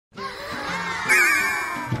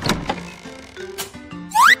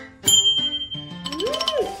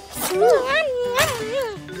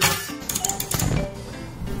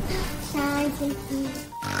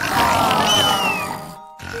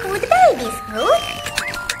Food baby's good.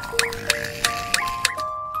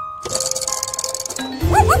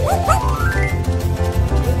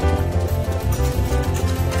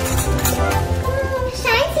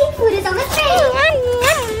 Shanty, food is almost ready.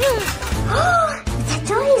 Oh, the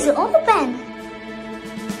door is open.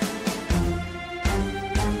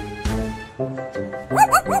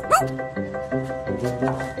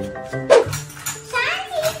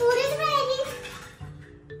 Shanty, food is ready.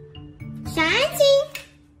 Shanty.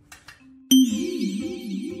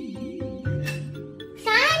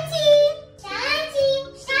 Shanty. Shanty.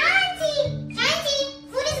 Shanty. Shanty,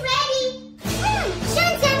 food is ready.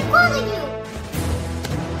 Shanty, I'm calling you.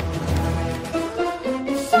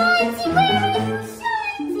 Shanty, where are you,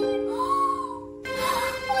 Shanty?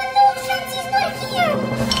 Oh no, Shanty's not here.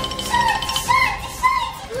 Shanty, Shanty,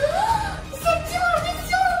 Shanty. The door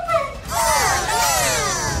is open.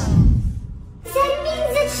 That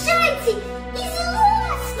means that Shanty is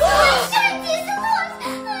lost. Shanty is lost.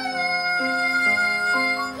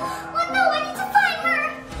 Oh no, I need to find her.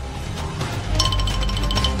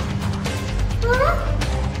 Huh?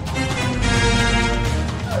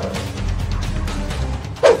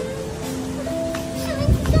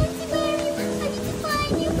 Shanty, Shanty, where are you? I need to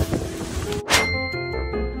find you.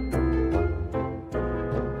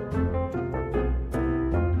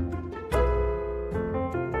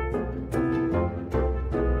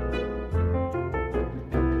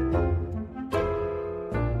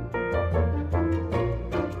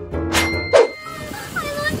 I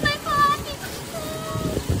lost my pocket.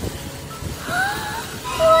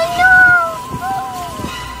 Oh no!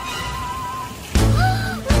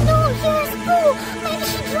 Oh no, here's Pooh. Maybe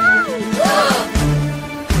she drowned.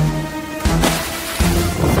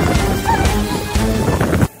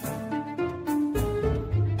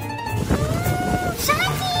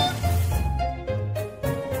 Shanty!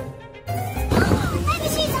 Maybe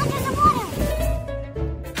she's under the water.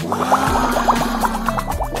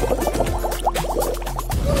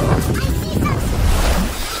 I see something.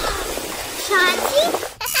 Shanty?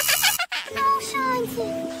 No, Shanty.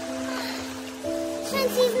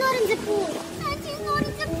 Shanty is not in the pool. Shanty is not in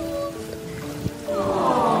the pool.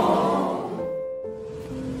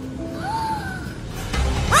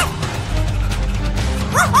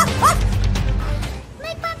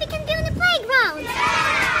 My puppy can be on the playground.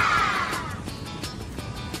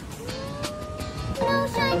 No,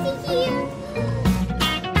 Shanty here.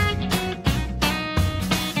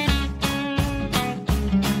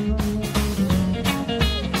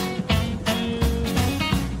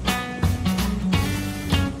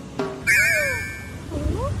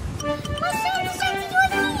 Oh, Shanty, Shanty, you're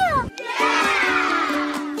here!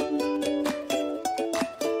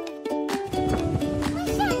 My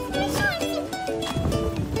Shanty!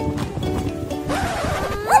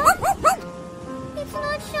 It's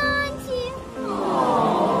not Shanty.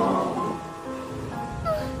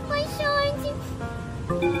 Oh, my Shanty.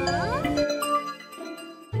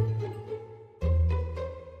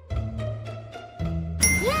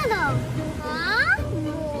 Yellow. Huh?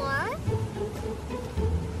 More?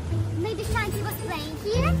 Maybe Shanty was playing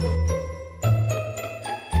here?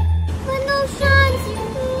 But no Shanty.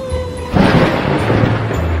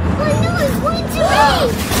 Oh no, it's going to rain!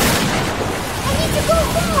 I need to go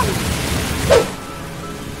home!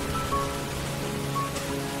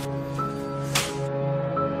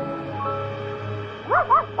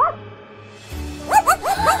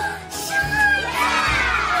 Shanty!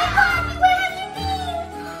 My puppy, where have you been?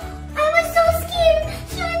 I was so scared.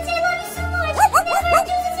 Shanty, I love you so much. Never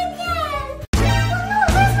do this again. Oh no,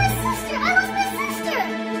 where's my sister? I lost my sister.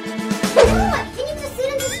 What? You need to sit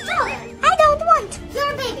in the stroller. I don't want.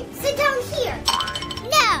 You're a baby. Sit down here.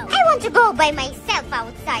 No. I want to go by myself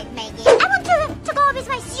outside, Maggie. I want to go with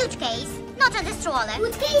my suitcase, not on the stroller.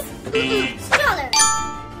 Suitcase? Stroller.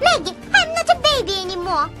 Maggie, I'm not a baby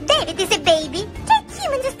anymore. David is a baby. Take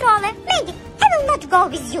him in the stroller. Maggie, I will not go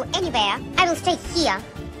with you anywhere. I will stay here.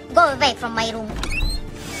 Go away from my room.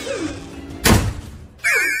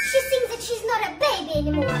 She thinks that she's not a baby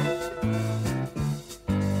anymore.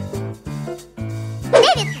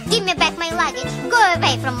 David, give me back my luggage. Go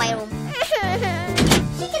away from my room.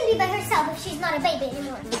 She can be by herself if she's not a baby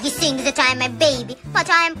anymore. You think that I'm a baby, but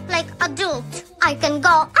I'm like adult. I can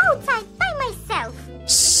go outside by myself.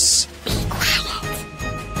 Shh, be quiet.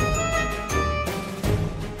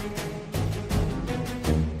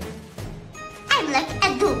 I'm like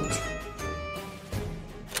adult.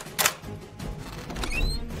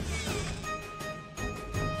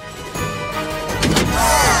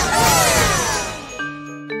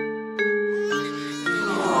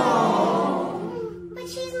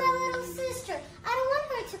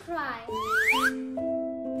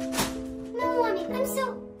 I'm so...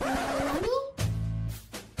 Mommy?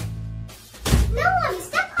 No, Mommy,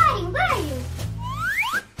 stop hiding. Where are you?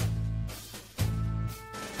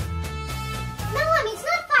 No, Mommy, it's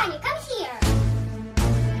not funny. Come here.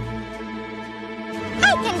 I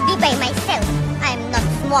can be by myself. I'm not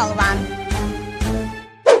small one.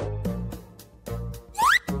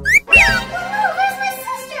 Oh no, where's my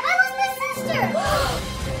sister? I lost my sister.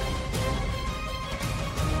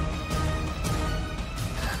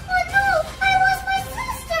 Oh no, I lost my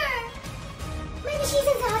sister. Maybe she's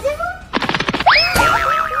in the other room? It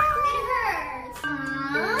hurts.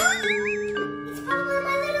 It's probably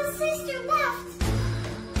my little sister left.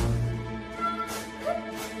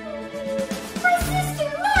 My sister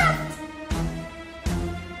left.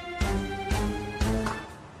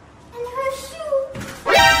 And her shoe.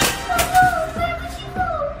 Oh no, where did she go?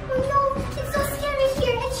 Oh no, it's so scary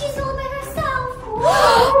here and she's all by herself.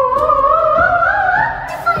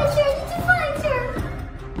 To find her, I need to find her.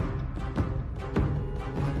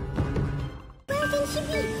 Where can she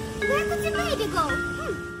be? Where could the baby go?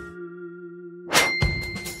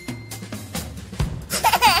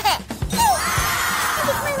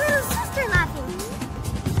 It's my little sister laughing.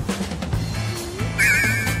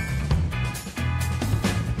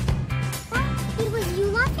 What? It was you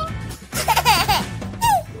laughing?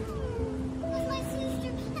 Where's my sister?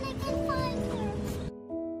 And I can't find her.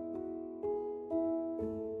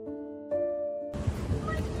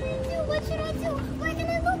 What should I do? What should I do? Where can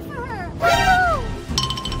I look for her? Oh no!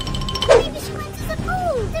 Maybe she went to the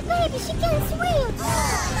pool. The baby, she can't swim.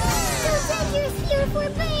 So dangerous here for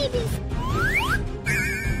babies.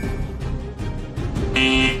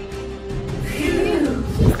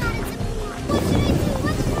 She's not at the pool. What should I do?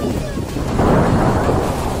 What should I do?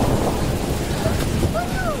 Oh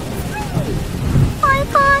no! I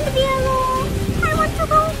can't be alone. I want to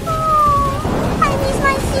go home. I miss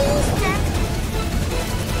my sister.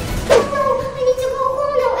 Oh no! I need to go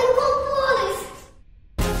home now and call police.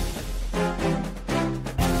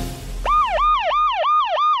 No,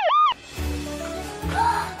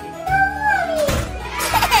 Mommy!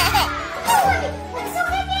 No, Mommy! I'm so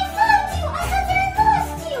happy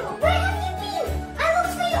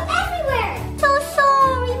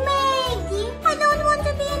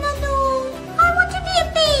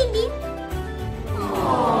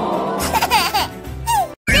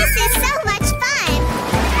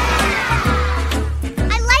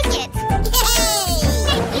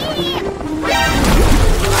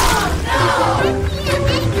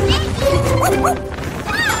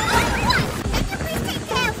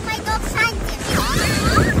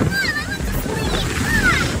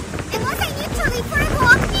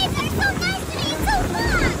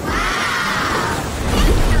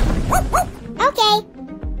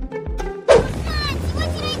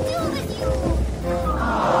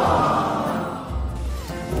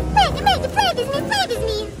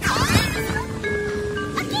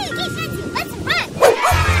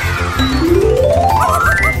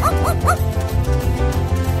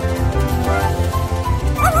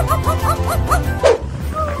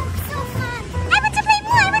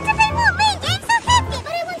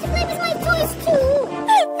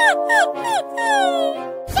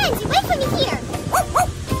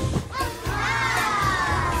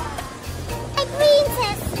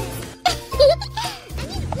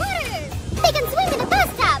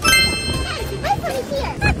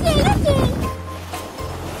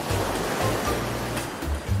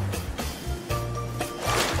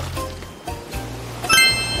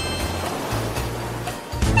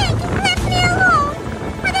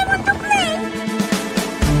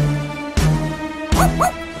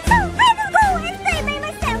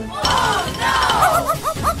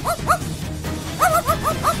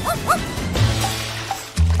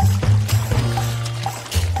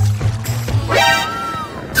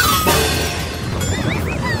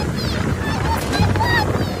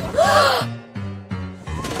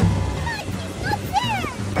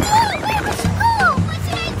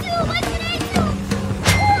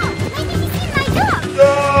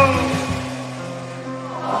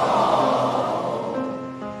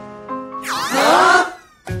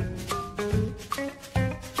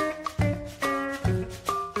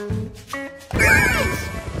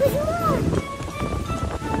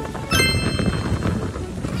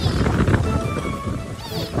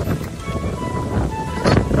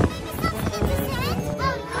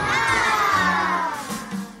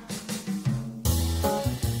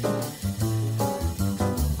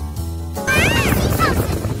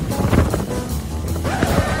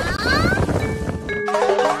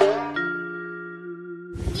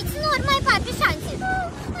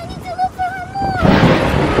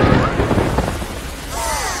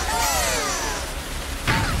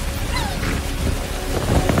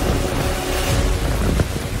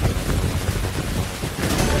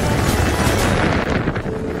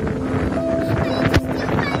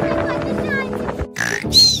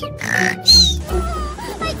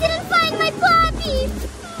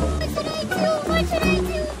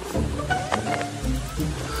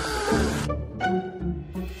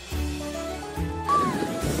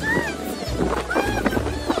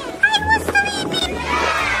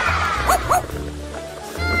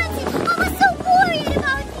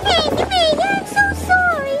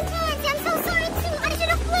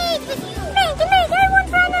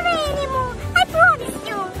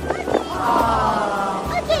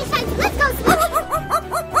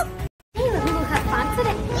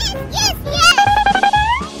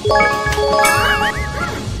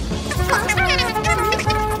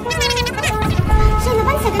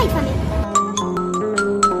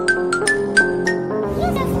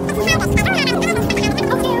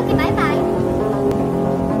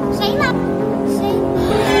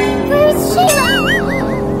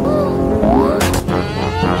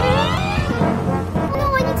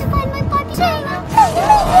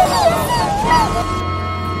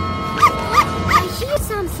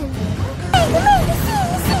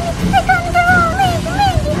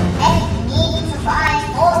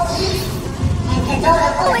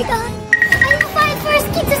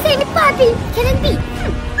can it be?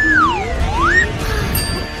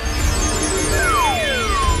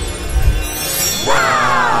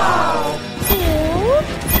 Wow! 2,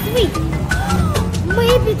 3.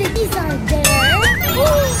 Maybe the keys are there.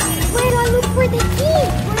 Where do I look for the key?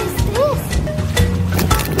 What is this?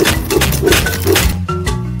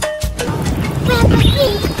 Grab the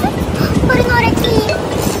key. But not a key.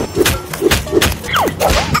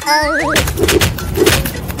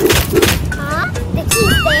 Huh? The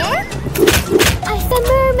key's there? I see a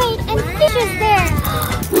mermaid and fishes there.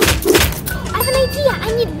 I have an idea. I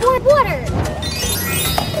need more water.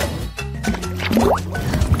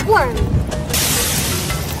 Worm.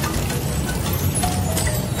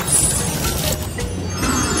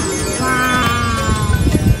 Wow.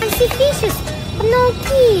 I see fishes. No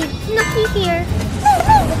key. No key here.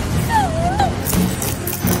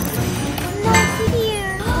 No key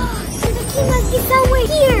here. So the key must be somewhere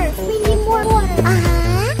here. We need more water.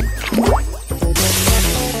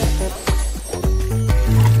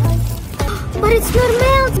 But it's not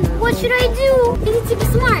melting. What should I do? I need to be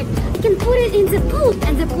smart. I can put it in the pool,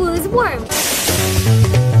 and the pool is warm.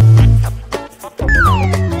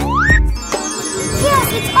 Yes,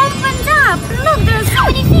 it's opened up. Look, there are so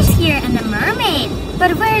many fish here and a mermaid.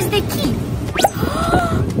 But where's the key?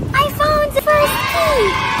 I found the first key.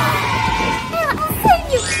 Ella, I'll save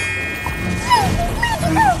you.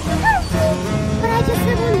 But I just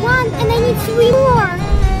have one, and I need 3 more.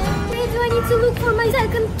 Where do I need to look for my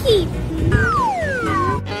second key?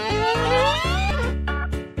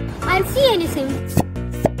 I don't see anything.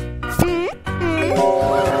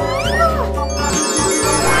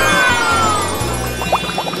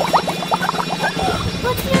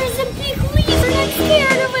 But here's a big leaf and I'm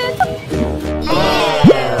scared of it.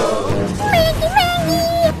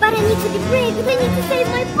 Maggie! But I need to be brave because I need to save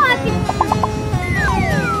my puppy.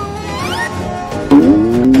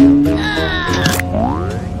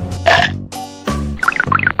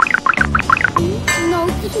 No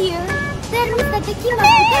key here. That means that the key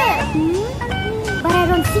must be there. But I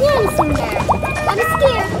don't see anything there. I'm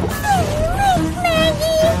scared.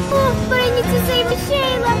 Maggie! Oh, but I need to save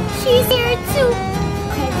Shayla. She's here too.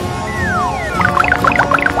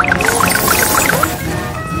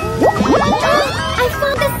 I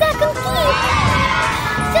found the second key.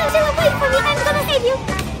 Shayla, wait for me. I'm gonna save you.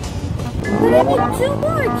 But I need 2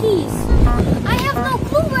 more keys. I have no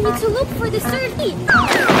clue where I need to look for the third key.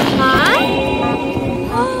 Huh?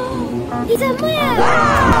 Oh, it's a map.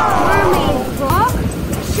 Mermaid rock,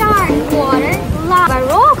 shark water, lava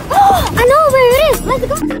rock. Oh, I know where it is. Let's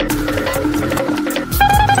go.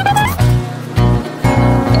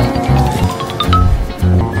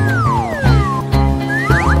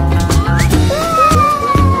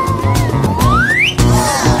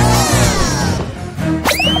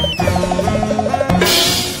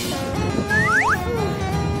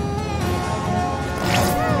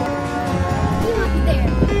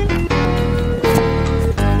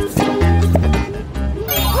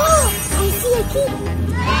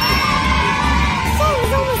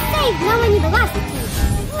 Now I need the last key.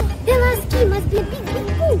 The last key must be a big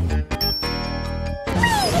pool.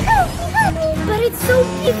 But it's so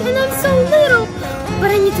big and I'm so little. But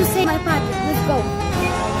I need to save my puppy. Let's go.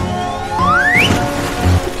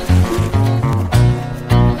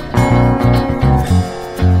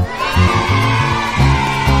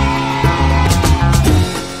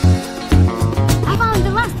 I found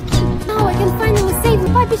the last key. Now I can finally save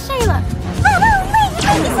my puppy Shayla.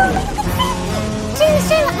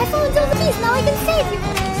 Shayla, I found all the keys. Now I can save you.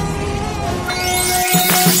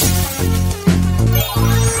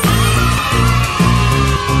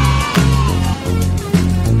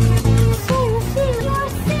 Shayla,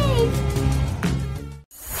 you're safe.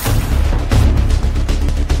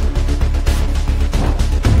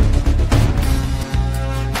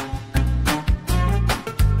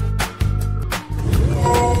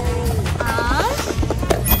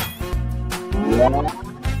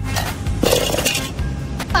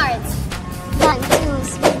 Cards. 1, 2,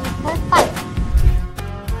 3, 4, 5.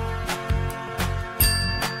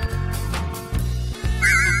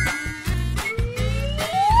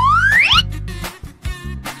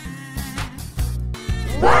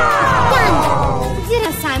 Done! Did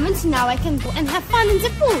assignments, now I can go and have fun in the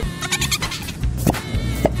pool.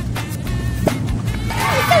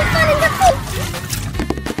 It's so fun in the pool!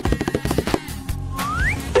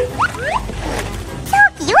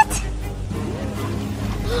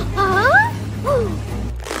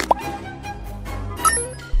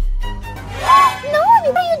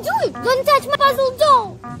 Don't touch my puzzle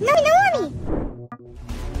doll! Naomi!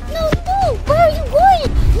 No, where are you going?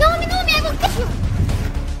 Naomi, I will catch you!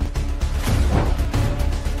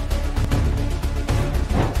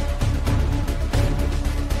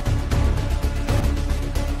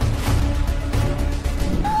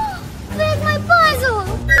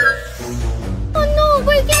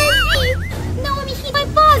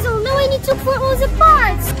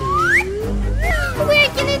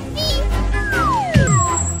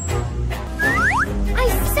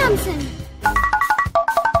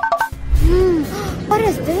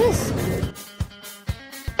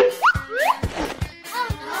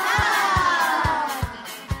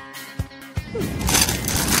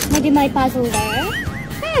 Maybe my puzzle there.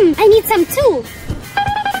 I need some too.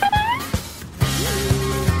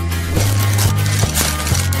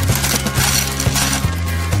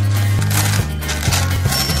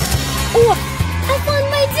 Oh, I found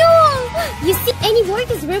my jewel! You see, any work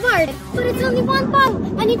is rewarded, but it's only one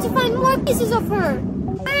puzzle. I need to find more pieces of her.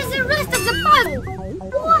 Where's the rest of the puzzle?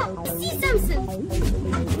 Oh, I see something.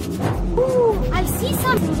 Oh, I see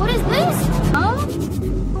something. What is this? Huh?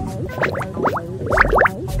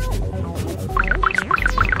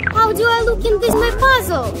 How do I look in this my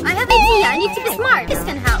puzzle? I have an idea. I need to be smart. This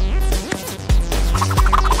can help.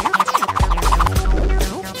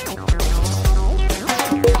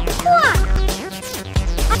 What?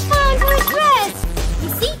 I found her dress. You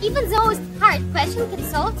see, even the most hard question can be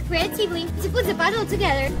solved creatively to put the puzzle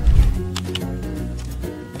together.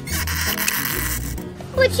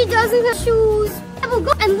 But she doesn't have shoes. I will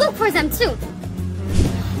go and look for them too.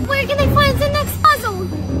 Where can I find the next puzzle?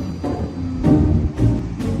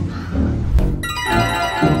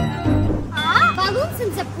 Balloons in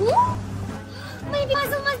the pool? Maybe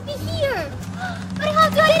puzzle must be here. But how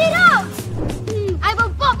do I get it out? I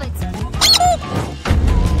will pop it.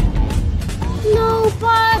 No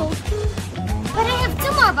puzzle. But I have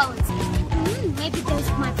 2 more balloons. Maybe there's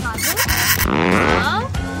my puzzle. Huh?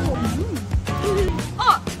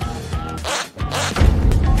 Oh.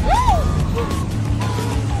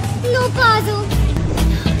 No puzzle.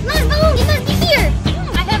 Last balloon, it must be here.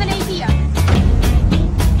 I have an idea.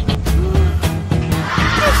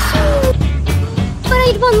 A shoe. But I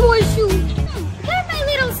need one more shoe. Where my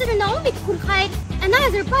little sister Naomi could hide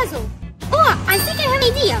another puzzle. Oh, I think I have an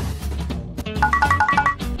idea.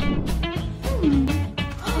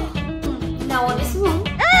 Naomi's room.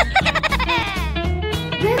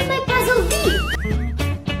 Where could my puzzle be?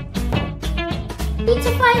 Need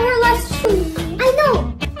to find her last shoe. I know.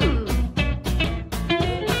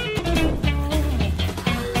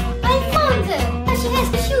 I found her. But she has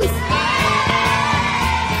the shoes.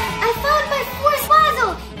 I found my 4th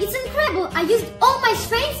puzzle. It's incredible. I used all my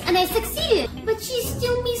strengths and I succeeded. But she's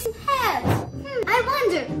still missing half. I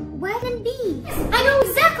wonder where can it be? I know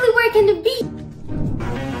exactly where can it be.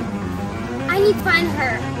 I need to find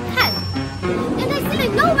her head. And I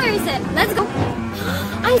still know where is it. Let's go.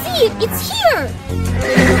 I see it. It's here.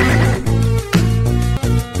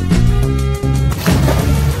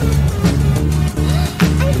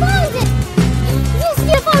 I found it. Yes,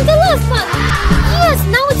 I found the last one. Yes,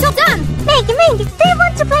 now it's all done. Maggie, do you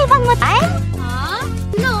want to play one more time? Huh?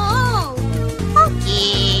 No.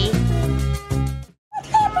 Okay. What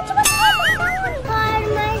happened to my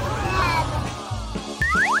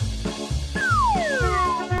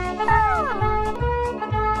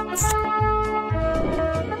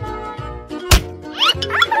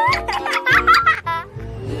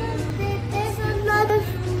There's another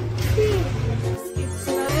tree.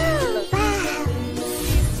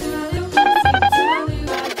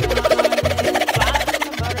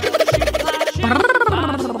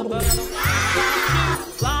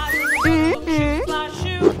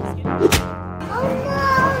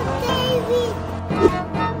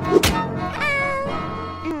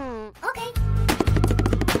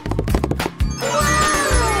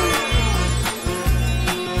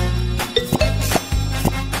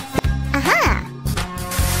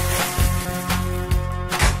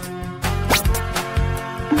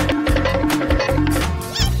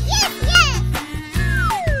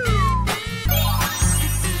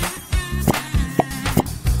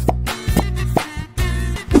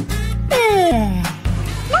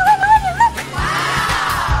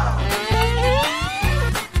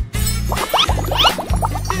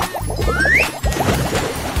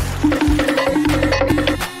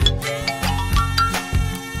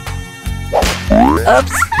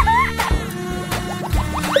 Oops.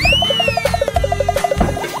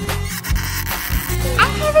 I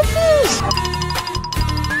have a fish.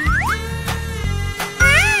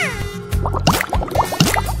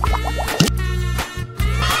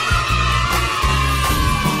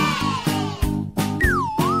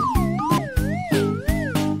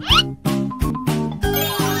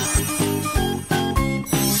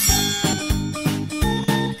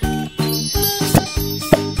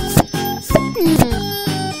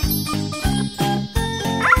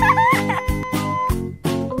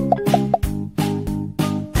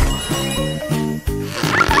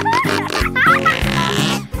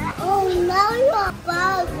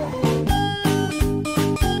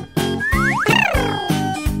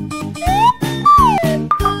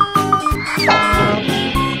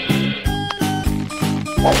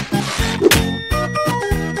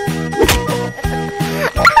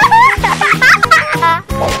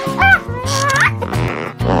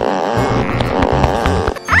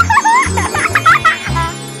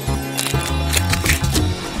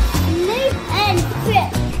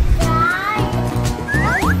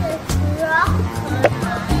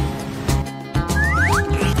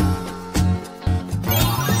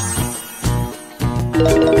 No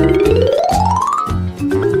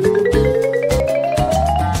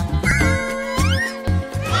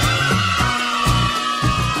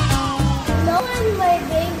one my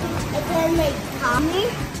baby can make tummy.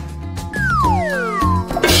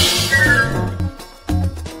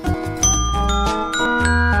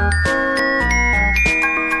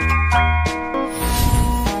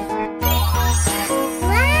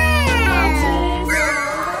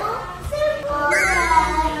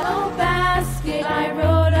 Basket, I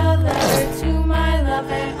wrote a letter to my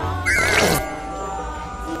lover.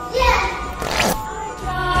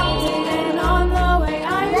 And on the way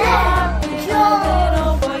I dropped it. A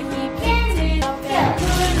little boy, he picked it up and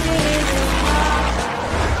put it in his mouth.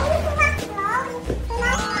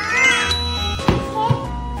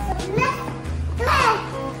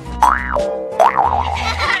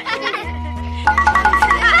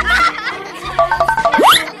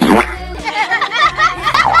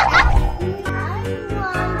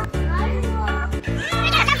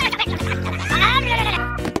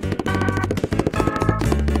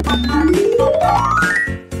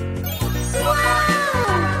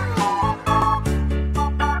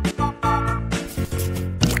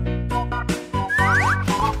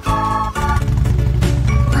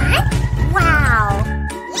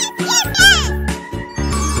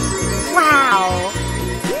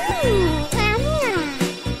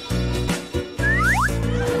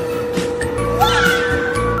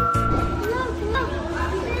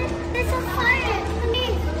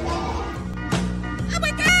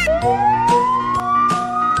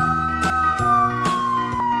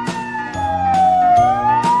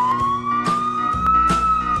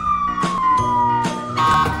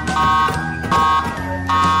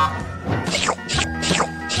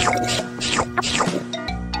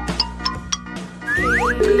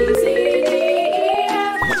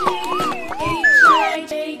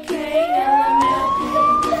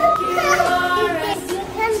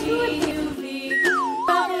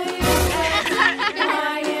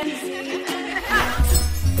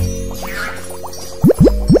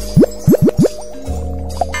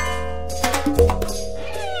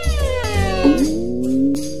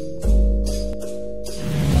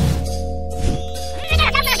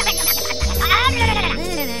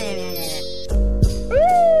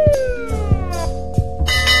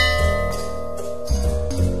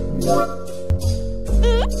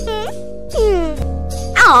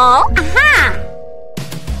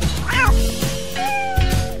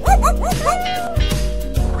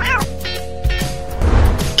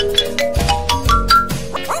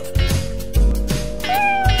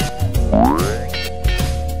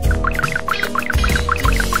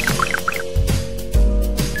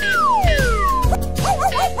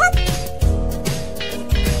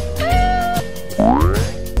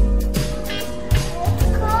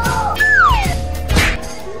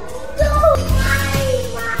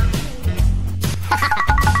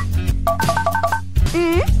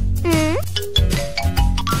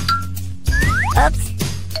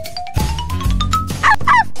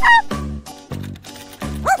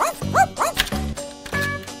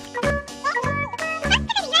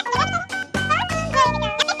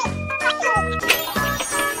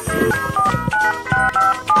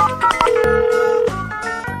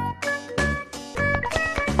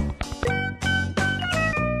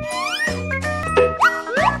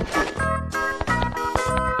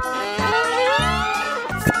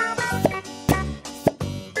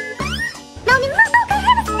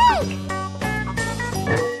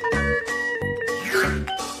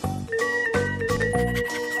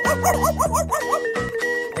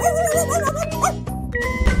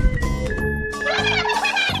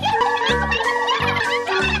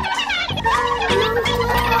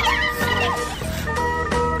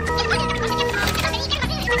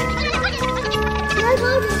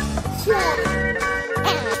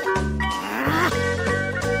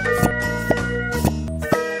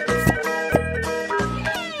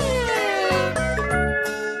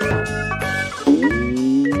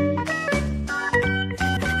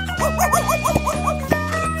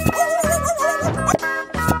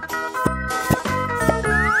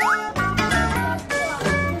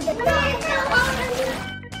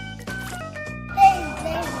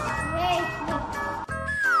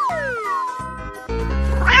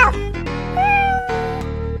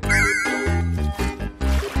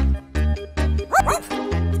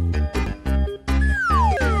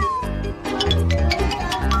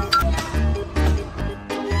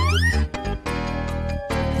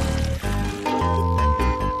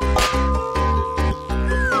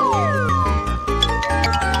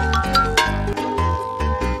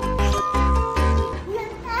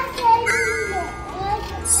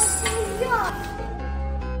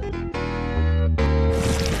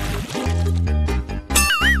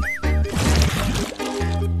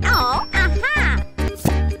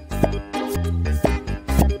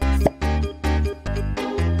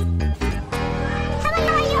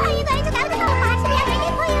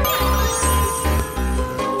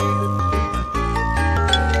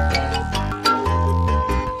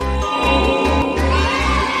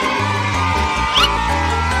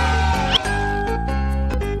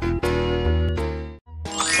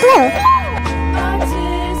 Blue. A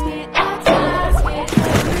tisket, a tasket,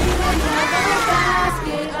 a green and yellow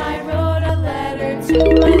basket. I wrote a letter to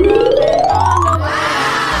my love, and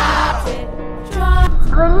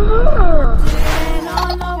on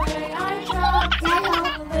the way I dropped it. And on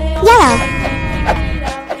the way I dropped it. Yellow. Picked it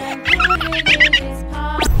up and put it in his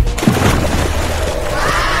pocket.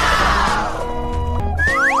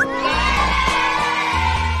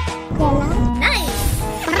 Nice.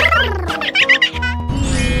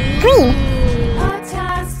 Green. A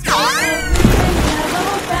tasket, a green and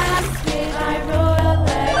yellow basket. I wrote a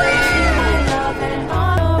letter to my love, and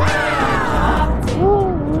on the way I dropped it.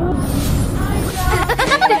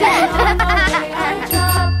 I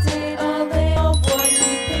dropped it. A little boy,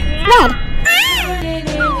 he picked Red. it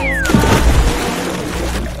in his pocket.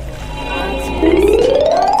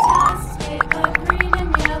 A tasket, a green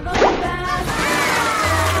and yellow basket.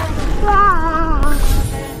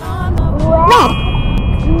 And on the way, Red.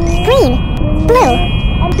 Green. Blue.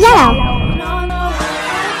 Yellow. and on the way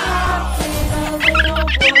I dropped it. A little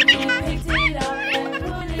boy, he picked it up and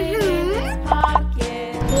put it in his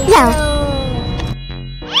pocket. Yellow.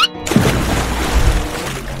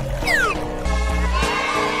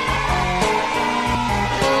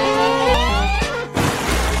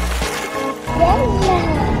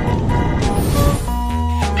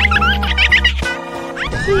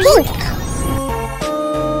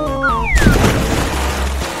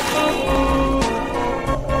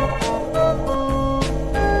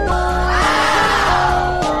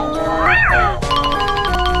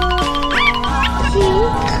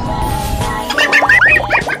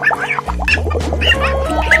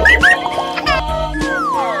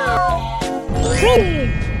 Pink.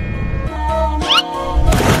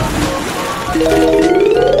 Green.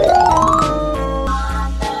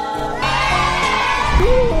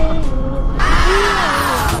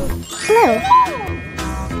 Blue.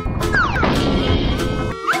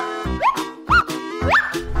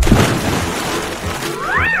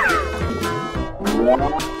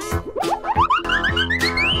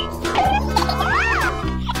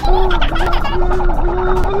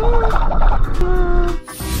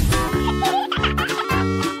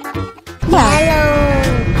 Red.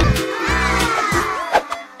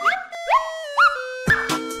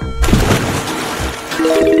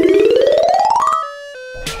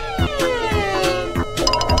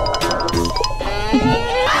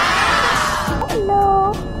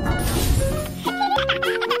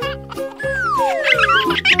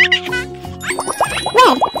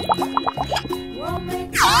 We'll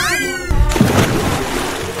make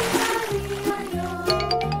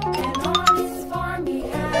and on his farm he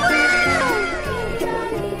had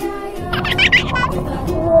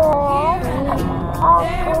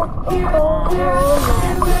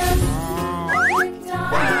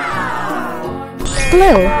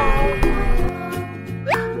Blue.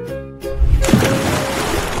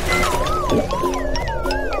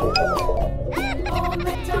 Old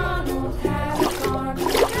MacDonald had a farm.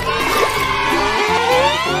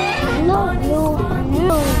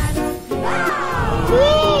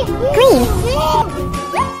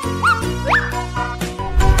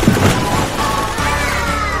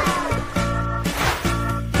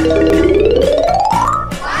 Green.